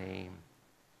thy name.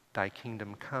 Thy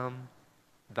kingdom come,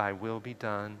 thy will be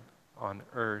done on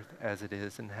earth as it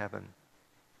is in heaven.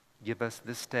 Give us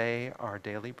this day our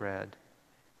daily bread,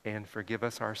 and forgive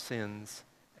us our sins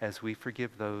as we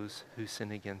forgive those who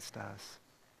sin against us.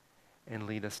 And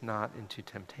lead us not into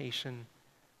temptation,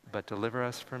 but deliver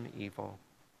us from evil.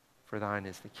 For thine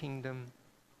is the kingdom,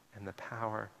 and the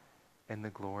power, and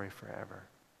the glory forever.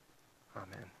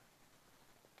 Amen.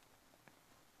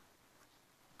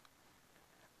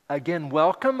 Again,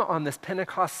 welcome on this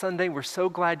Pentecost Sunday. We're so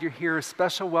glad you're here. A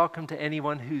special welcome to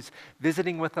anyone who's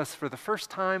visiting with us for the first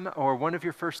time or one of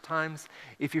your first times.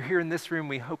 If you're here in this room,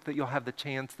 we hope that we'll have the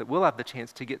chance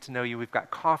to get to know you. We've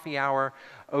got coffee hour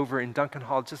over in Duncan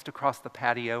Hall just across the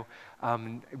patio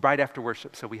right after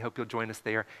worship, so we hope you'll join us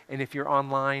there. And if you're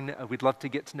online, we'd love to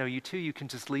get to know you too. You can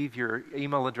just leave your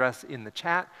email address in the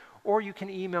chat, or you can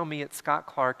email me at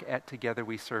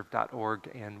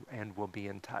scottclark@togetherweserve.org, and we'll be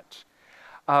in touch.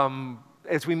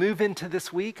 As we move into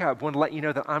this week, I want to let you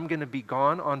know that I'm going to be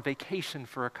gone on vacation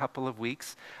for a couple of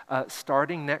weeks,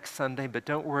 starting next Sunday, but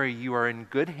don't worry, you are in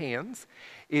good hands.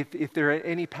 If there are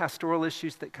any pastoral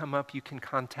issues that come up, you can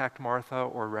contact Martha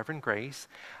or Reverend Grace.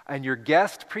 And your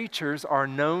guest preachers are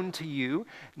known to you.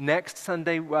 Next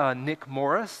Sunday, Nick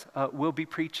Morris will be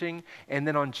preaching, and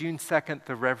then on June 2nd,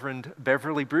 the Reverend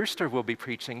Beverly Brewster will be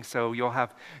preaching. So you'll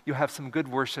have some good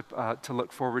worship to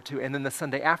look forward to. And then the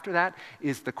Sunday after that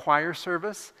is the choir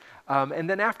service. And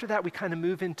then after that, we kind of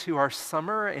move into our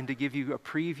summer, and to give you a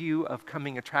preview of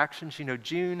coming attractions. You know,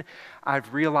 June,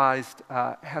 I've realized,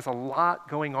 has a lot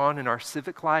going on in our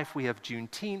civic life. We have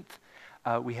Juneteenth,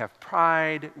 we have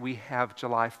Pride, we have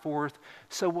July 4th.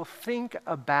 So we'll think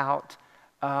about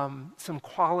some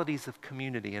qualities of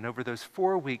community. And over those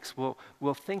 4 weeks,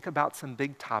 we'll think about some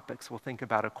big topics. We'll think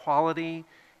about equality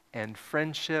and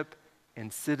friendship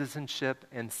and citizenship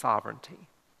and sovereignty.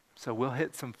 So we'll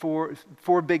hit some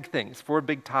four big things, four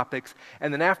big topics.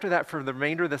 And then after that, for the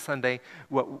remainder of the Sunday,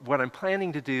 what I'm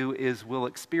planning to do is we'll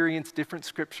experience different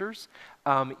scriptures,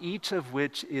 each of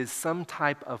which is some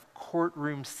type of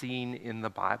courtroom scene in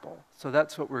the Bible. So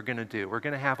that's what we're going to do. We're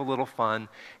going to have a little fun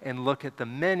and look at the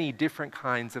many different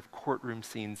kinds of courtroom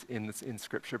scenes in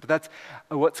Scripture. But that's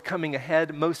what's coming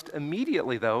ahead. Most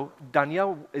immediately, though,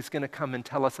 Danielle is going to come and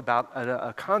tell us about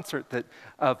a concert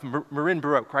of Marin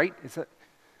Baroque, right? Is that?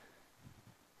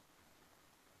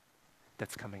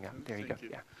 That's coming up. There you go.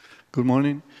 Yeah. Good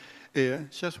morning.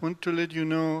 Just want to let you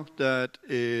know that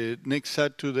next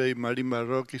Saturday, Marin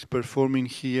Baroque is performing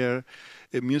here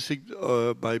music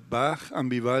by Bach and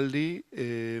Vivaldi,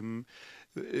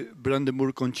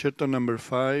 Brandenburg Concerto No.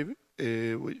 5,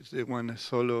 which is the one that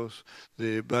solos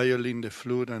the violin, the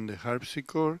flute, and the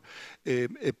harpsichord.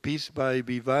 A piece by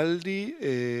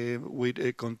Vivaldi with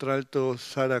a contralto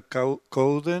Sarah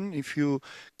Cowden. If you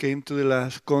came to the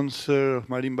last concert of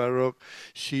Marin Baroque,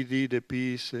 she did a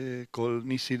piece called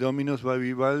Nisi Dominus by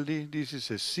Vivaldi. This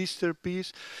is a sister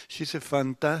piece. She's a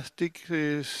fantastic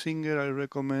singer. I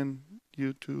recommend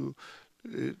you to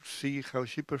see how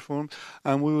she performs.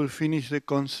 And we will finish the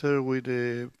concert with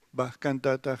the Bach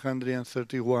Cantata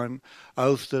 131,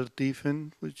 Auster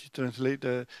Tiefen, which translates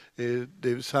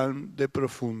the Psalm De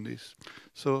Profundis.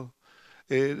 So,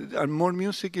 and more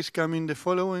music is coming the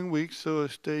following week, so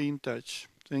stay in touch.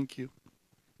 Thank you.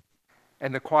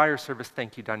 And the choir service,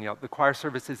 thank you, Danielle. The choir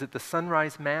service is at the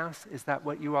Sunrise Mass. Is that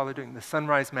what you all are doing? The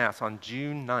Sunrise Mass on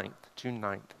June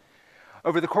 9th.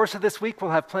 Over the course of this week,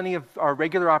 we'll have plenty of our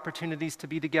regular opportunities to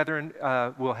be together, and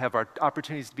we'll have our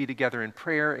opportunities to be together in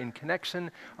prayer, in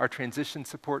connection, our transition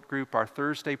support group, our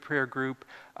Thursday prayer group,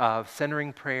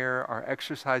 centering prayer, our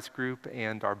exercise group,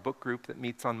 and our book group that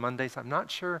meets on Mondays. I'm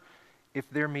not sure if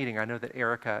they're meeting. I know that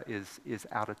Erica is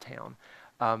out of town.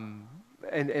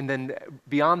 And then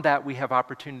beyond that, we have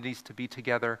opportunities to be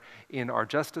together in our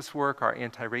justice work, our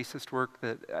anti-racist work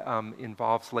that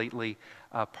involves lately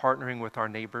partnering with our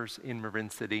neighbors in Marin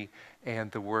City,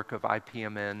 and the work of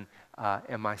IPMN,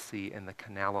 MIC, and the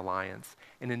Canal Alliance.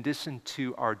 In addition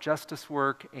to our justice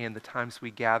work and the times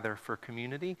we gather for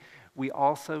community, we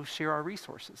also share our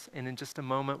resources. And in just a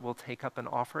moment, we'll take up an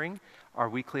offering, our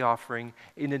weekly offering.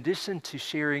 In addition to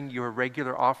sharing your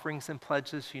regular offerings and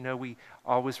pledges, you know, we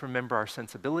always remember our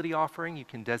sensibility offering. You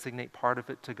can designate part of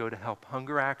it to go to Help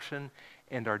Hunger Action.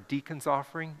 And our deacons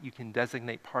offering, you can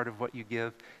designate part of what you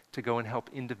give to go and help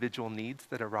individual needs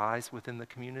that arise within the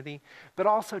community. But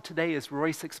also today, as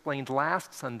Royce explained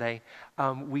last Sunday,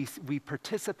 we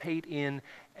participate in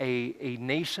a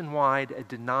nationwide, a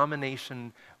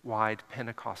denomination-wide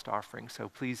Pentecost offering. So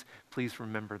please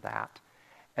remember that.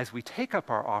 As we take up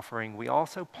our offering, we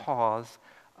also pause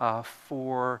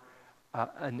for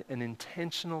an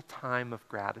intentional time of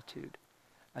gratitude.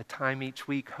 A time each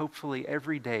week, hopefully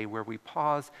every day, where we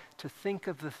pause to think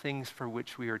of the things for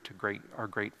which we are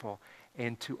grateful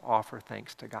and to offer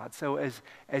thanks to God. So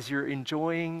as you're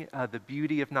enjoying the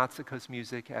beauty of Natsuko's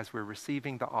music, as we're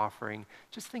receiving the offering,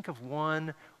 just think of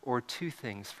one or two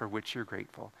things for which you're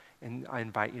grateful. And I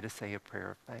invite you to say a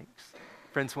prayer of thanks.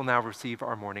 Friends, will now receive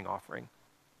our morning offering.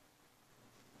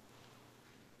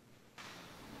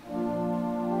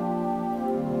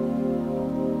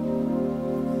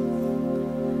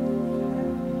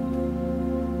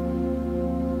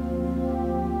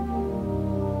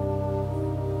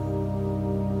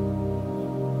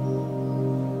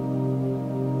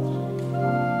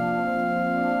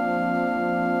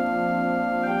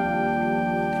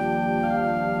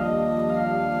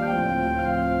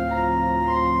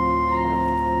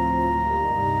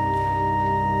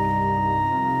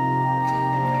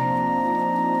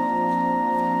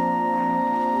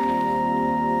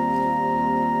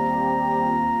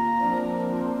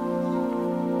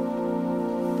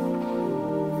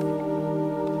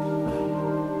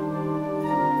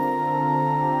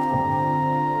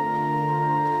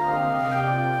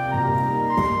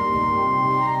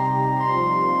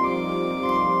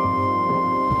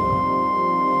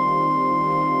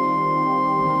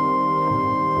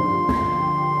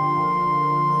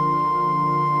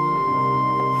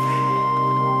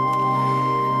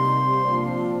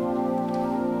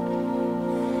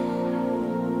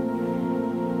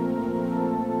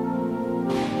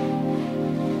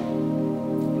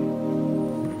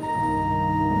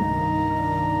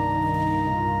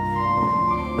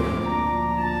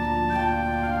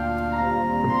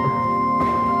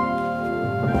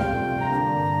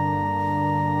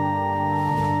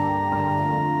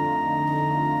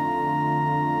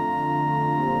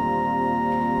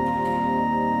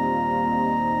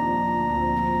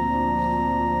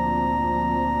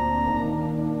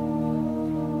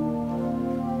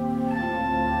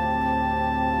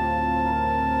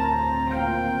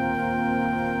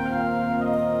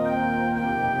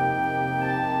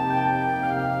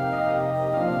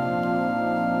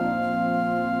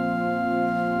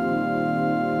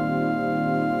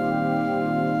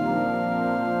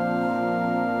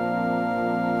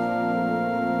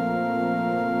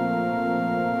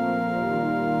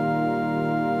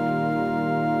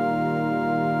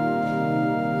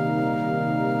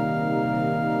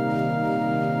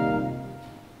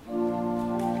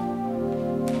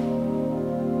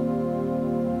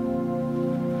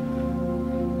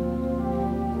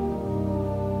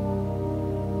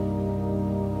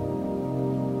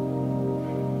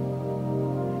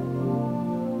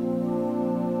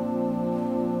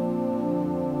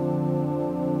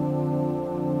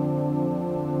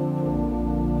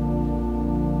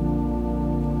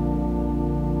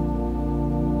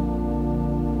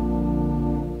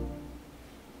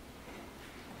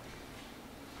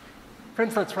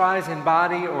 Friends, let's rise in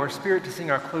body or spirit to sing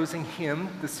our closing hymn.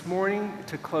 This morning,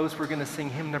 to close, we're going to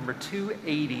sing hymn number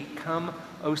 280, Come,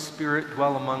 O Spirit,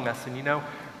 Dwell Among Us. And you know,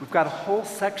 we've got a whole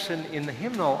section in the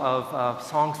hymnal of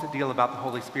songs that deal about the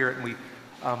Holy Spirit, and we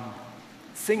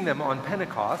sing them on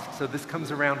Pentecost, so this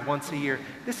comes around once a year.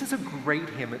 This is a great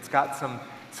hymn. It's got some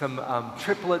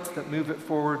triplets that move it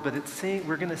forward, but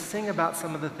we're going to sing about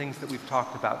some of the things that we've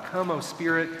talked about. Come, O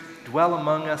Spirit, dwell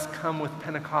among us. Come with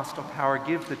Pentecostal power.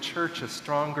 Give the church a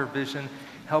stronger vision.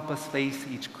 Help us face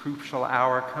each crucial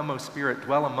hour. Come, O Spirit,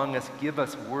 dwell among us. Give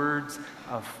us words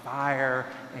of fire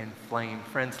and flame.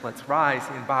 Friends, let's rise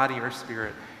in body or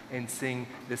spirit and sing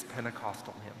this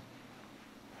Pentecostal hymn.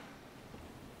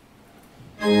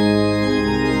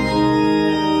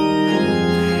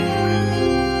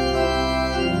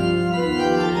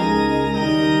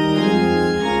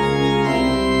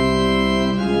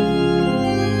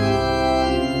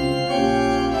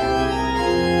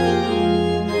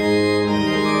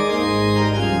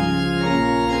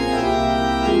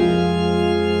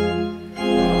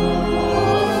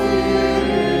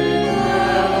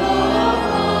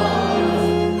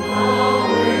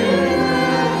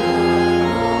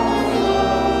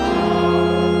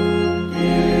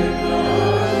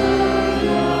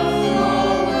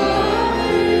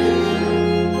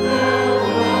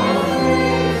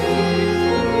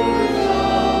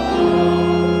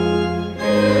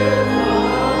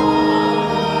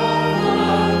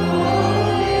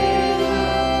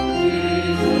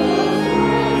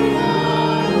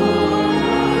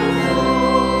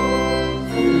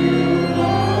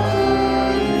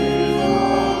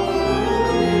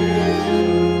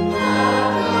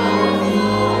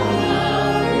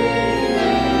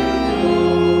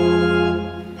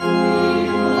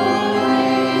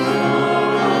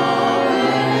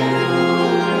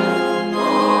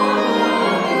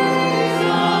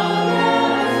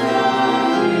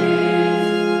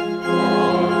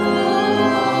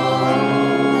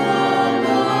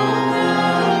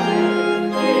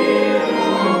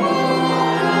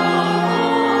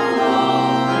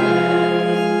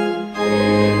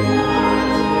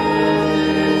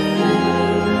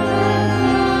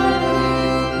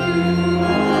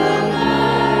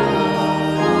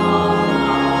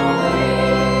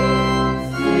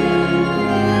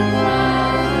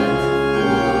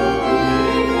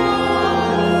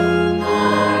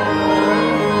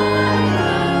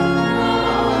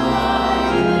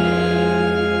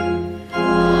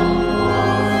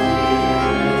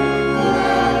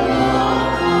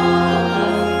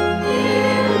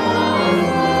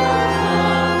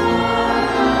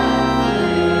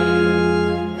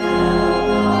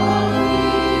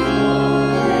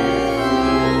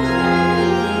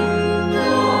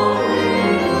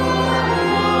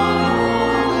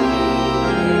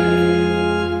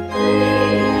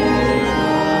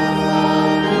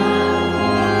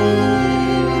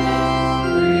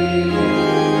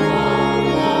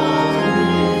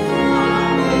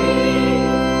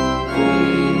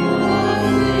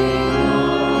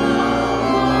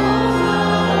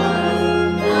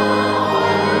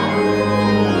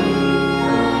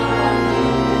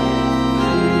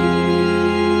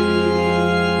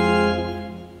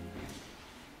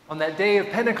 That day of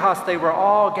Pentecost, they were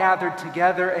all gathered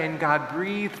together, and God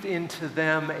breathed into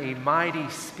them a mighty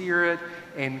spirit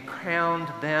and crowned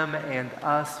them and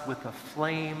us with a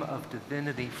flame of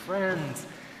divinity. Friends,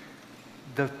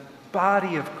 the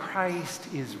body of Christ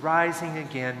is rising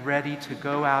again, ready to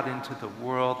go out into the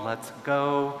world. Let's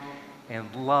go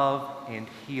and love and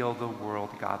heal the world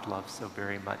God loves so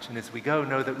very much. And as we go,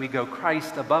 know that we go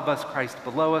Christ above us, Christ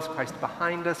below us, Christ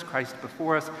behind us, Christ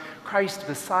before us, Christ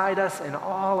beside us, and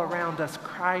all around us,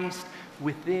 Christ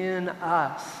within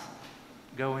us.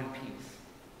 Go in peace.